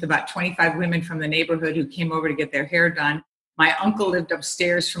kitchen with about 25 women from the neighborhood who came over to get their hair done. My uncle lived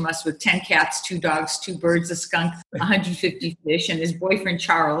upstairs from us with 10 cats, 2 dogs, 2 birds, a skunk, 150 fish, and his boyfriend,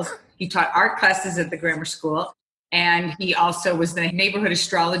 Charles. He taught art classes at the grammar school, and he also was the neighborhood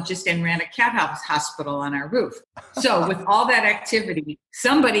astrologist and ran a cat hospital on our roof. So with all that activity,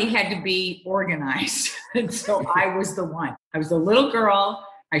 somebody had to be organized. And so I was the one. I was a little girl.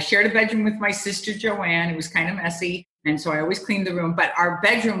 I shared a bedroom with my sister, Joanne. It was kind of messy. And so I always cleaned the room, but our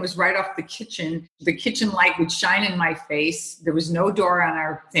bedroom was right off the kitchen. The kitchen light would shine in my face. There was no door on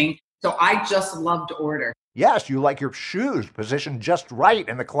our thing. So I just loved order. Yes, you like your shoes positioned just right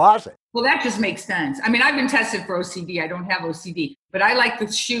in the closet. Well, that just makes sense. I mean, I've been tested for OCD. I don't have OCD, but I like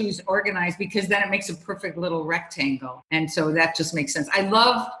the shoes organized because then it makes a perfect little rectangle. And so that just makes sense. I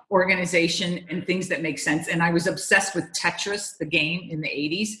love organization and things that make sense. And I was obsessed with Tetris, the game in the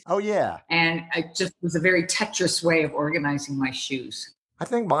 80s. Oh, yeah. And it just was a very Tetris way of organizing my shoes. I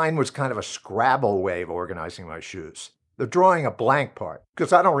think mine was kind of a Scrabble way of organizing my shoes. The drawing a blank part,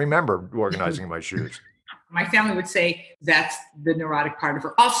 because I don't remember organizing my shoes. My family would say that's the neurotic part of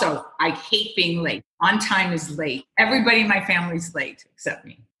her. Also, I hate being late. On time is late. Everybody in my family's late except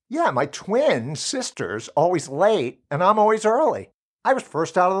me. Yeah, my twin sister's always late, and I'm always early. I was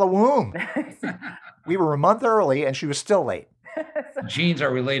first out of the womb. We were a month early, and she was still late. Genes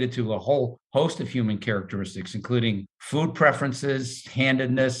are related to a whole host of human characteristics, including food preferences,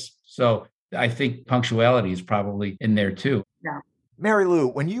 handedness. So I think punctuality is probably in there too. Yeah.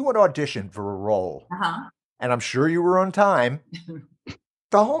 Marilu, when you would audition for a role, and I'm sure you were on time,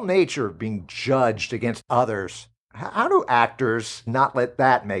 the whole nature of being judged against others, how do actors not let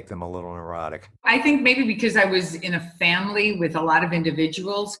that make them a little neurotic? I think maybe because I was in a family with a lot of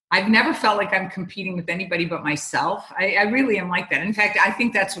individuals, I've never felt like I'm competing with anybody but myself. I really am like that. In fact, I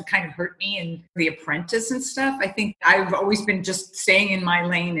think that's what kind of hurt me in The Apprentice and stuff. I think I've always been just staying in my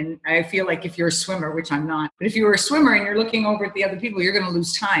lane. And I feel like if you're a swimmer, which I'm not, but if you were a swimmer and you're looking over at the other people, you're going to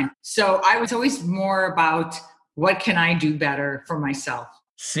lose time. So I was always more about what can I do better for myself?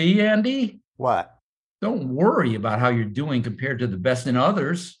 See, Andy? What? Don't worry about how you're doing compared to the best in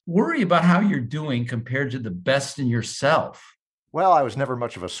others. Worry about how you're doing compared to the best in yourself. Well, I was never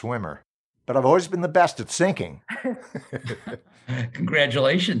much of a swimmer, but I've always been the best at sinking.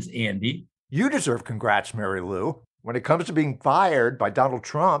 Congratulations, Andy. You deserve congrats, Marilu. When it comes to being fired by Donald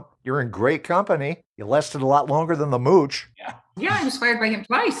Trump, you're in great company. You lasted a lot longer than the mooch. Yeah, I was fired by him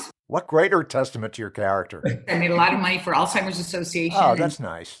twice. What greater testament to your character? I made a lot of money for Alzheimer's Association. Oh, that's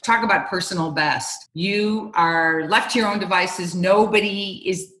nice. Talk about personal best. You are left to your own devices. Nobody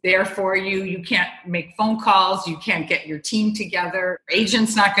is there for you. You can't make phone calls. You can't get your team together.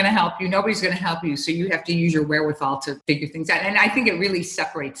 Agent's not going to help you. Nobody's going to help you. So you have to use your wherewithal to figure things out. And I think it really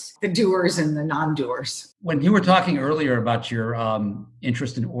separates the doers and the non-doers. When you were talking earlier about your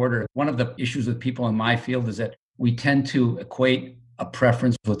interest in order, one of the issues with people in my field is that we tend to equate a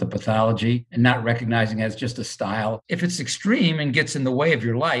preference with a pathology and not recognizing it as just a style. If it's extreme and gets in the way of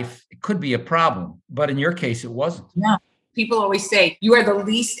your life, it could be a problem. But in your case, it wasn't. Yeah. People always say, you are the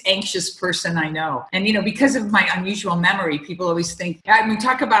least anxious person I know. And, because of my unusual memory, people always think,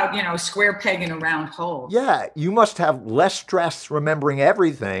 talk about, square peg in a round hole. Yeah, you must have less stress remembering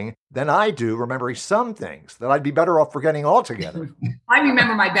everything than I do remembering some things that I'd be better off forgetting altogether. I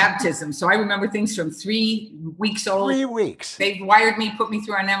remember my baptism. So I remember things from 3 weeks old. 3 weeks. They've wired me, put me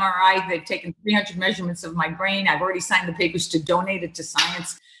through an MRI. They've taken 300 measurements of my brain. I've already signed the papers to donate it to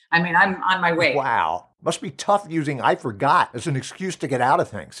science. I'm on my way. Wow. Must be tough using I forgot as an excuse to get out of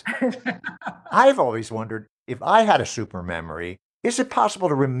things. I've always wondered, if I had a super memory, is it possible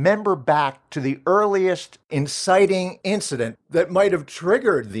to remember back to the earliest inciting incident that might have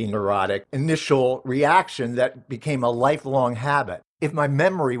triggered the neurotic initial reaction that became a lifelong habit? If my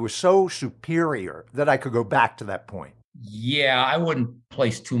memory was so superior that I could go back to that point. Yeah, I wouldn't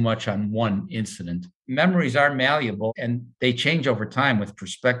place too much on one incident. Memories are malleable and they change over time with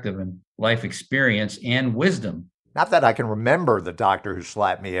perspective and life experience and wisdom. Not that I can remember the doctor who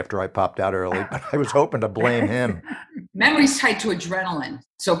slapped me after I popped out early, but I was hoping to blame him. Memories tied to adrenaline.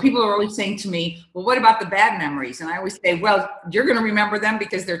 So people are always saying to me, well, what about the bad memories? And I always say, well, you're going to remember them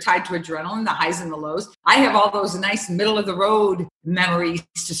because they're tied to adrenaline, the highs and the lows. I have all those nice middle of the road memories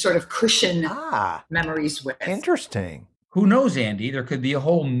to sort of cushion memories with. Interesting. Who knows, Andy? There could be a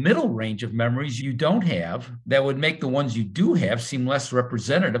whole middle range of memories you don't have that would make the ones you do have seem less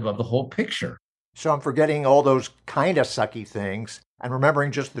representative of the whole picture. So I'm forgetting all those kind of sucky things and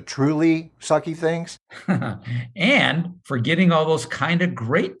remembering just the truly sucky things? And forgetting all those kind of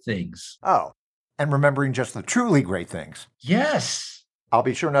great things. Oh, and remembering just the truly great things. Yes. I'll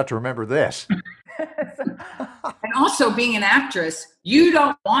be sure not to remember this. And also, being an actress, you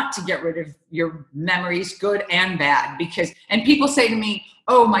don't want to get rid of your memories, good and bad, and people say to me,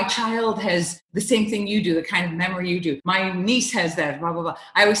 oh, my child has the same thing you do, the kind of memory you do. My niece has that, blah, blah, blah.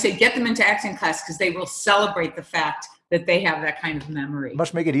 I always say, get them into acting class because they will celebrate the fact that they have that kind of memory.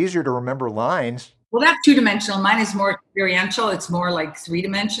 Must make it easier to remember lines. Well, that's two-dimensional. Mine is more experiential. It's more like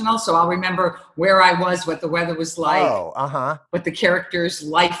three-dimensional. So I'll remember where I was, what the weather was like, what the character's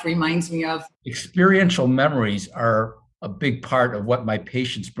life reminds me of. Experiential memories are a big part of what my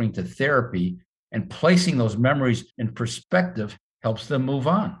patients bring to therapy, and placing those memories in perspective helps them move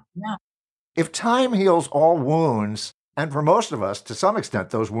on. Yeah. If time heals all wounds, and for most of us, to some extent,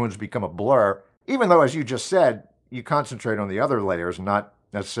 those wounds become a blur, even though, as you just said, you concentrate on the other layers, not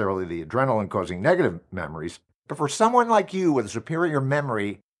necessarily the adrenaline causing negative memories. But for someone like you with superior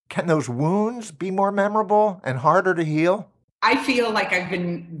memory, can those wounds be more memorable and harder to heal? I feel like I've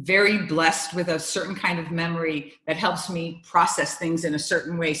been very blessed with a certain kind of memory that helps me process things in a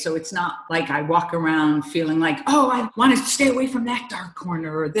certain way. So it's not like I walk around feeling like, oh, I want to stay away from that dark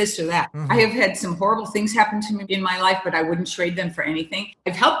corner or this or that. Mm-hmm. I have had some horrible things happen to me in my life, but I wouldn't trade them for anything.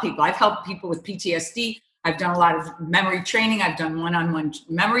 I've helped people. I've helped people with PTSD. I've done a lot of memory training. I've done one-on-one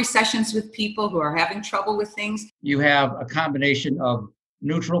memory sessions with people who are having trouble with things. You have a combination of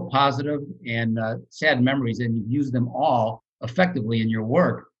neutral, positive, and sad memories, and you've used them all effectively in your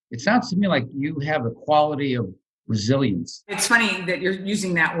work. It sounds to me like you have a quality of resilience. It's funny that you're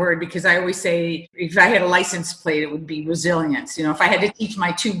using that word because I always say if I had a license plate, it would be resilience. You know, if I had to teach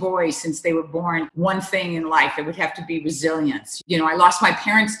my two boys since they were born one thing in life, it would have to be resilience. You know, I lost my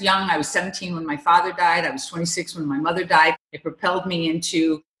parents young. I was 17 when my father died. I was 26 when my mother died. It propelled me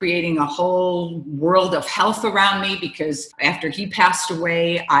into creating a whole world of health around me because after he passed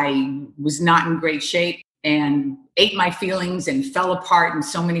away, I was not in great shape and ate my feelings and fell apart in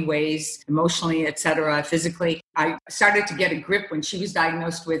so many ways, emotionally, etc., physically. I started to get a grip when she was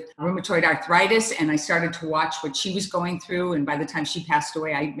diagnosed with rheumatoid arthritis, and I started to watch what she was going through. And by the time she passed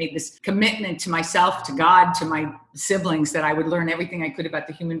away, I made this commitment to myself, to God, to my siblings, that I would learn everything I could about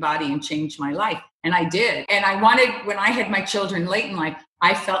the human body and change my life. And I did. And I wanted, when I had my children late in life,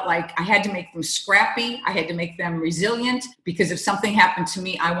 I felt like I had to make them scrappy. I had to make them resilient because if something happened to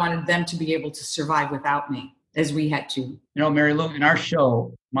me, I wanted them to be able to survive without me, as we had to. You know, Marilu, in our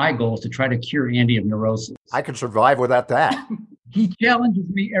show, my goal is to try to cure Andy of neurosis. I could survive without that. He challenges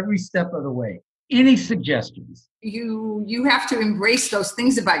me every step of the way. Any suggestions? You have to embrace those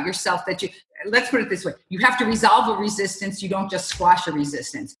things about yourself that let's put it this way. You have to resolve a resistance. You don't just squash a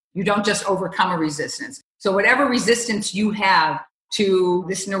resistance. You don't just overcome a resistance. So whatever resistance you have to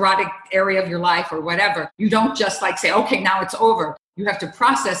this neurotic area of your life or whatever, you don't just like say, okay, now it's over. You have to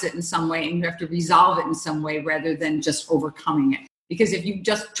process it in some way and you have to resolve it in some way rather than just overcoming it. Because if you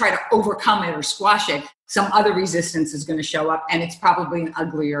just try to overcome it or squash it, some other resistance is going to show up and it's probably an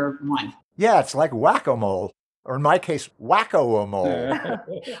uglier one. Yeah, it's like whack-a-mole, or in my case, whack-o-a-mole.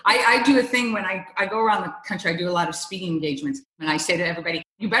 I do a thing when I go around the country, I do a lot of speaking engagements, and I say to everybody,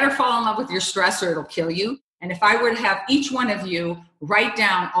 you better fall in love with your stress or it'll kill you. And if I were to have each one of you write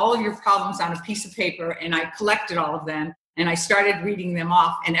down all of your problems on a piece of paper, and I collected all of them, and I started reading them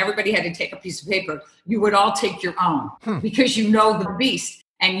off, and everybody had to take a piece of paper, you would all take your own because you know the beast,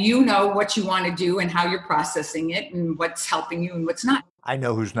 and you know what you want to do and how you're processing it and what's helping you and what's not. I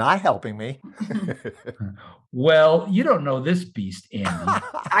know who's not helping me. Well, you don't know this beast, Andy.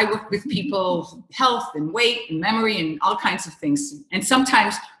 I work with people's health and weight and memory and all kinds of things. And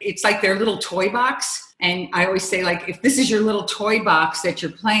sometimes it's like their little toy box. And I always say, like, if this is your little toy box that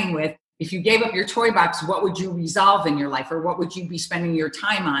you're playing with, if you gave up your toy box, what would you resolve in your life? Or what would you be spending your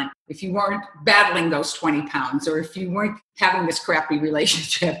time on if you weren't battling those 20 pounds or if you weren't having this crappy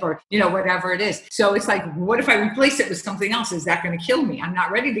relationship or, you know, whatever it is. So it's like, what if I replace it with something else? Is that going to kill me? I'm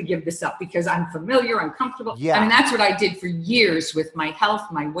not ready to give this up because I'm familiar, I'm comfortable. Yeah. I mean, that's what I did for years with my health,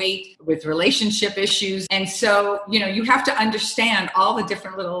 my weight, with relationship issues. And so, you know, you have to understand all the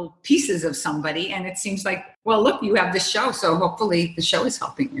different little pieces of somebody. And it seems like, well, look, you have this show. So hopefully the show is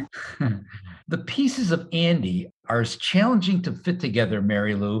helping you. The pieces of Andy are as challenging to fit together,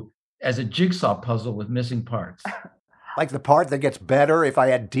 Marilu, as a jigsaw puzzle with missing parts. Like the part that gets better if I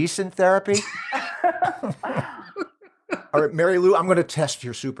had decent therapy? All right, Marilu, I'm going to test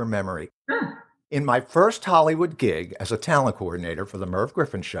your super memory. In my first Hollywood gig as a talent coordinator for the Merv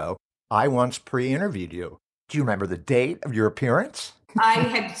Griffin Show, I once pre-interviewed you. Do you remember the date of your appearance? I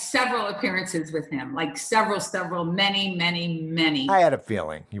had several appearances with him, like several, many. I had a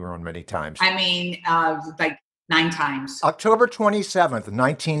feeling you were on many times. I mean, like 9 times. October 27th,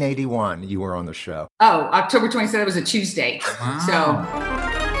 1981, you were on the show. Oh, October 27th was a Tuesday. Wow. So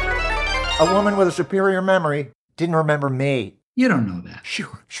A woman with a superior memory didn't remember me. You don't know that. She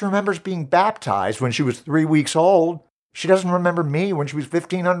remembers being baptized when she was 3 weeks old. She doesn't remember me when she was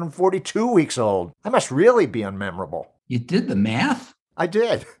 1,542 weeks old. I must really be unmemorable. You did the math? I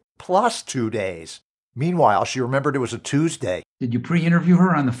did, plus 2 days. Meanwhile, she remembered it was a Tuesday. Did you pre-interview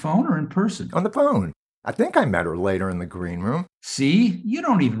her on the phone or in person? On the phone. I think I met her later in the green room. See, you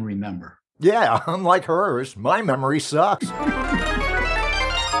don't even remember. Yeah, unlike hers, my memory sucks. Do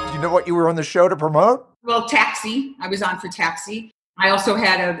you know what you were on the show to promote? well, Taxi. I was on for Taxi. I also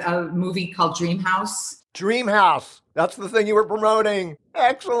had a movie called Dream House. Dream House. That's the thing you were promoting.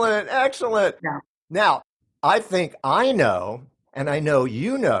 Excellent. Yeah. Now, I think I know, and I know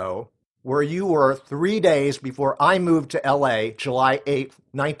you know, where you were 3 days before I moved to LA, July 8th,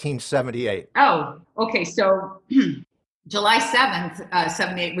 1978. Oh, okay. So July 7th,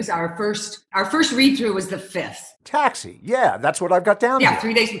 78 was our first read through was the 5th. Taxi. Yeah, that's what I've got down Yeah, here.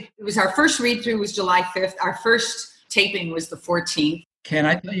 3 days. It was our first read through was July 5th. Our first taping was the 14th. Can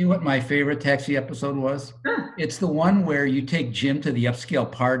I tell you what my favorite Taxi episode was? Sure. It's the one where you take Jim to the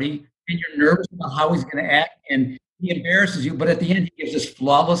upscale party and you're nervous about how he's going to act and he embarrasses you, but at the end he gives this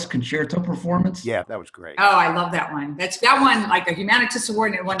flawless concerto performance. Yeah, that was great. Oh, I love that one. That one, like a Humanitas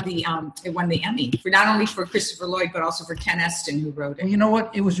Award, and it won the Emmy for not only for Christopher Lloyd but also for Ken Eston, who wrote Well, it. you know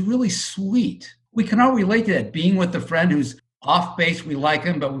what? It was really sweet. We can all relate to that. Being with the friend who's off base, we like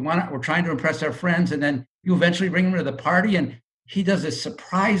him, but we're trying to impress our friends, and then you eventually bring him to the party, and he does a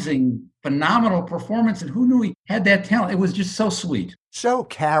surprising, phenomenal performance, and who knew he had that talent? It was just so sweet. So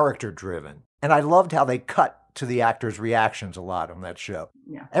character driven. And I loved how they cut to the actors' reactions a lot on that show.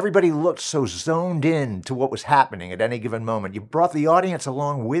 Yeah. Everybody looked so zoned in to what was happening at any given moment. You brought the audience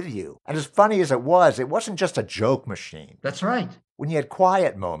along with you. And as funny as it wasn't just a joke machine. That's right. When you had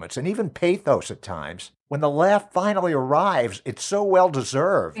quiet moments and even pathos at times, when the laugh finally arrives, it's so well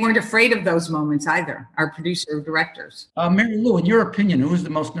deserved. We weren't afraid of those moments either, our producer directors. Marilu, in your opinion, who is the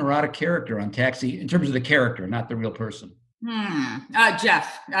most neurotic character on Taxi in terms of the character, not the real person?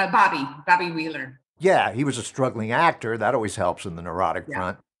 Jeff, Bobby Wheeler. Yeah, he was a struggling actor. That always helps in the neurotic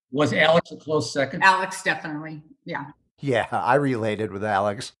front. Was Alex a close second? Alex, definitely. Yeah. Yeah, I related with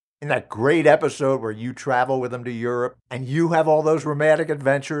Alex. In that great episode where you travel with him to Europe and you have all those romantic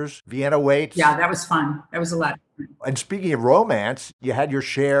adventures, Vienna waits. Yeah, that was fun. That was a lot of fun. And speaking of romance, you had your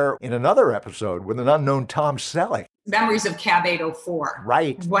share in another episode with an unknown Tom Selleck. Memories of Cab 804.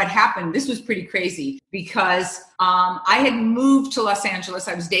 Right. What happened, this was pretty crazy because I had moved to Los Angeles.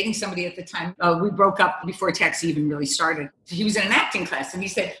 I was dating somebody at the time. We broke up before Taxi even really started. He was in an acting class and he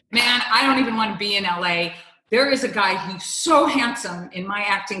said, man, I don't even want to be in LA. There is a guy who's so handsome in my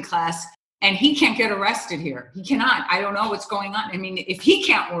acting class and he can't get arrested here. He cannot. I don't know what's going on. I mean, if he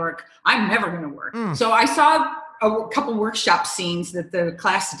can't work, I'm never going to work. So I saw a couple workshop scenes that the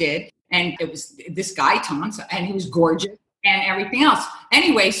class did. And it was this guy, Tom, and he was gorgeous and everything else.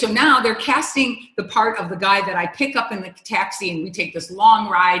 Anyway, so now they're casting the part of the guy that I pick up in the taxi and we take this long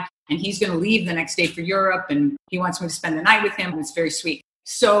ride and he's going to leave the next day for Europe and he wants me to spend the night with him. It's very sweet.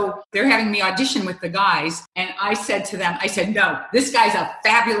 So they're having me audition with the guys. And I said to them, no, this guy's a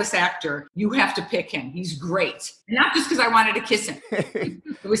fabulous actor. You have to pick him. He's great. And not just because I wanted to kiss him.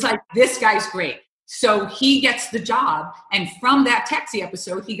 It was like, this guy's great. So he gets the job. And from that Taxi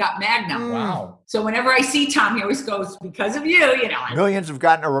episode, he got Magnum. Wow. So whenever I see Tom, he always goes, because of you, you know. Millions have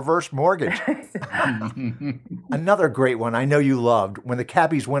gotten a reverse mortgage. Another great one I know you loved, when the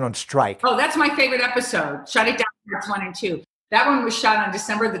cabbies went on strike. Oh, that's my favorite episode. Shut It Down, Parts 1 and 2. That one was shot on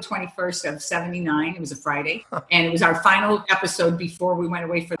December the 21st of 79. It was a Friday. And it was our final episode before we went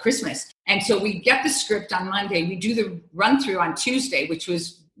away for Christmas. And so we get the script on Monday. We do the run through on Tuesday, which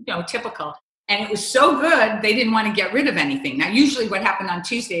was, typical. And it was so good, they didn't want to get rid of anything. Now, usually what happened on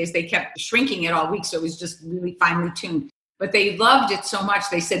Tuesday is they kept shrinking it all week, so it was just really finely tuned. But they loved it so much,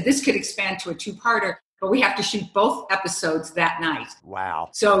 they said, this could expand to a 2-parter, but we have to shoot both episodes that night. Wow.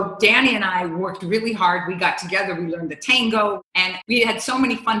 So Danny and I worked really hard. We got together, we learned the tango, and we had so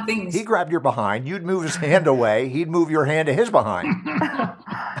many fun things. He grabbed your behind, you'd move his hand away, he'd move your hand to his behind.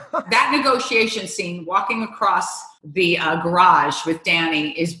 That negotiation scene, walking across the garage with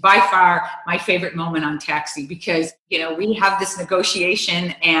Danny, is by far my favorite moment on Taxi because, we have this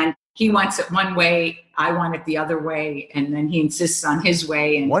negotiation and he wants it one way, I want it the other way, and then he insists on his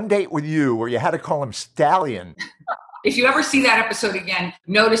way. And one date with you where you had to call him Stallion. If you ever see that episode again,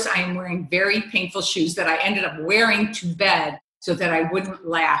 notice I am wearing very painful shoes that I ended up wearing to bed so that I wouldn't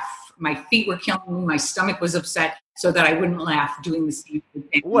laugh. My feet were killing me. My stomach was upset so that I wouldn't laugh doing the same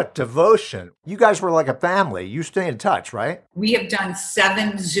thing. What devotion. You guys were like a family. You stay in touch, right? We have done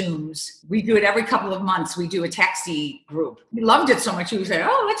 7 Zooms. We do it every couple of months. We do a taxi group. We loved it so much. We would say,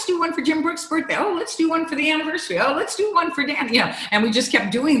 oh, let's do one for Jim Brooks' birthday. Oh, let's do one for the anniversary. Oh, let's do one for Dan. And we just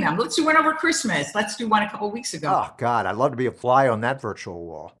kept doing them. Let's do one over Christmas. Let's do one a couple of weeks ago. Oh, God, I'd love to be a fly on that virtual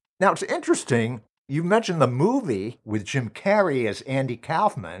wall. Now, it's interesting. You mentioned the movie with Jim Carrey as Andy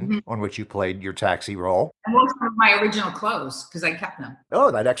Kaufman, on which you played your taxi role. And those were my original clothes because I kept them. Oh,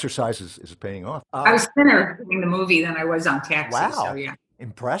 that exercise is paying off. I was thinner in the movie than I was on Taxi. Wow. So, yeah.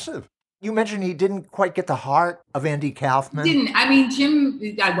 Impressive. You mentioned he didn't quite get the heart of Andy Kaufman. Didn't. I mean, Jim,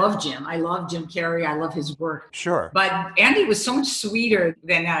 I love Jim. I love Jim Carrey. I love his work. Sure. But Andy was so much sweeter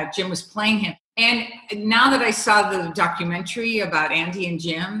than Jim was playing him. And now that I saw the documentary about Andy and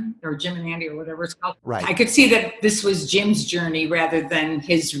Jim, or Jim and Andy, or whatever it's called, right, I could see that this was Jim's journey rather than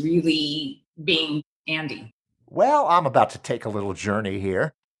his really being Andy. Well, I'm about to take a little journey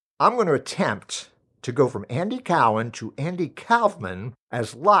here. I'm going to attempt to go from Andy Cowan to Andy Kaufman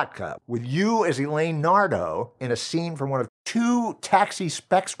as Latka, with you as Elaine Nardo in a scene from one of 2 taxi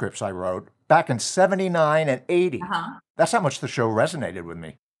spec scripts I wrote back in 79 and 80. That's how much the show resonated with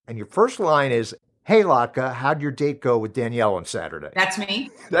me. And your first line is, hey, Latka, how'd your date go with Danielle on Saturday? That's me.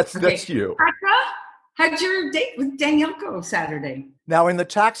 That's you. Latka, how'd your date with Danielle go Saturday? Now, in the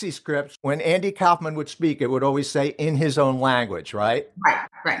taxi scripts, when Andy Kaufman would speak, it would always say in his own language, right?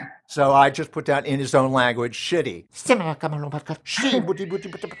 Right. So I just put down in his own language, shitty.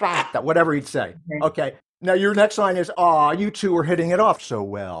 Whatever he'd say. Okay. Now, your next line is, aw, you two were hitting it off so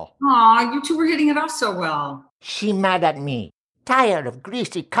well. Aw, you two were hitting it off so well. She mad at me. Tired of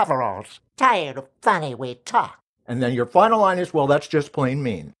greasy coveralls. Tired of funny way talk. And then your final line is, well, that's just plain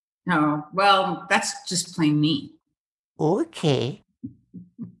mean. No, well, that's just plain mean. Okay.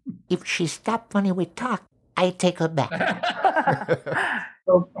 If she stop funny way talk, I take her back.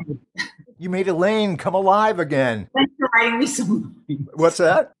 Okay. You made Elaine come alive again. Thanks for writing me some lines. What's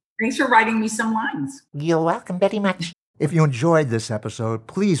that? Thanks for writing me some lines. You're welcome very much. If you enjoyed this episode,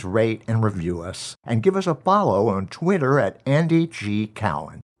 please rate and review us, and give us a follow on Twitter at Andy G.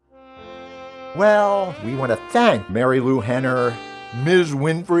 Cowan. Well, we want to thank Marilu Henner, Ms.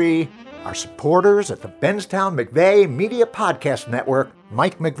 Winfrey, our supporters at the Benstown McVeigh Media Podcast Network,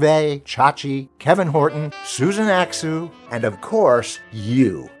 Mike McVeigh, Chachi, Kevin Horton, Susan Aksu, and of course,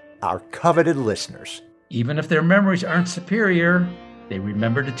 you, our coveted listeners. Even if their memories aren't superior, they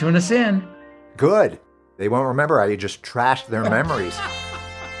remember to tune us in. Good. They won't remember how you just trashed their memories.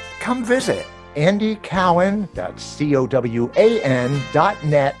 Come visit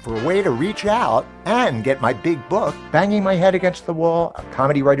andycowan.net for a way to reach out and get my big book, Banging My Head Against the Wall, A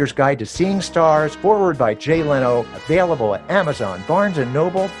Comedy Writer's Guide to Seeing Stars, forward by Jay Leno, available at Amazon, Barnes &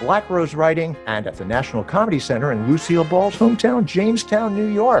 Noble, Black Rose Writing, and at the National Comedy Center in Lucille Ball's hometown, Jamestown, New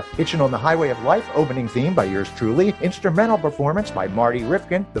York. Hitchin' on the Highway of Life, opening theme by yours truly, instrumental performance by Marty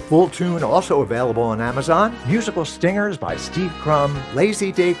Rifkin, the full tune also available on Amazon, musical stingers by Steve Crum,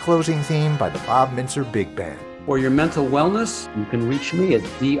 Lazy Day closing theme by the Bob Mincer Big Band. For your mental wellness, you can reach me at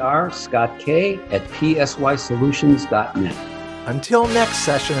drscottk@psysolutions.net. Until next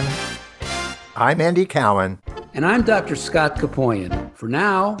session, I'm Andy Cowan. And I'm Dr. Scott Kapoyan. For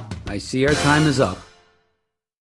now, I see our time is up.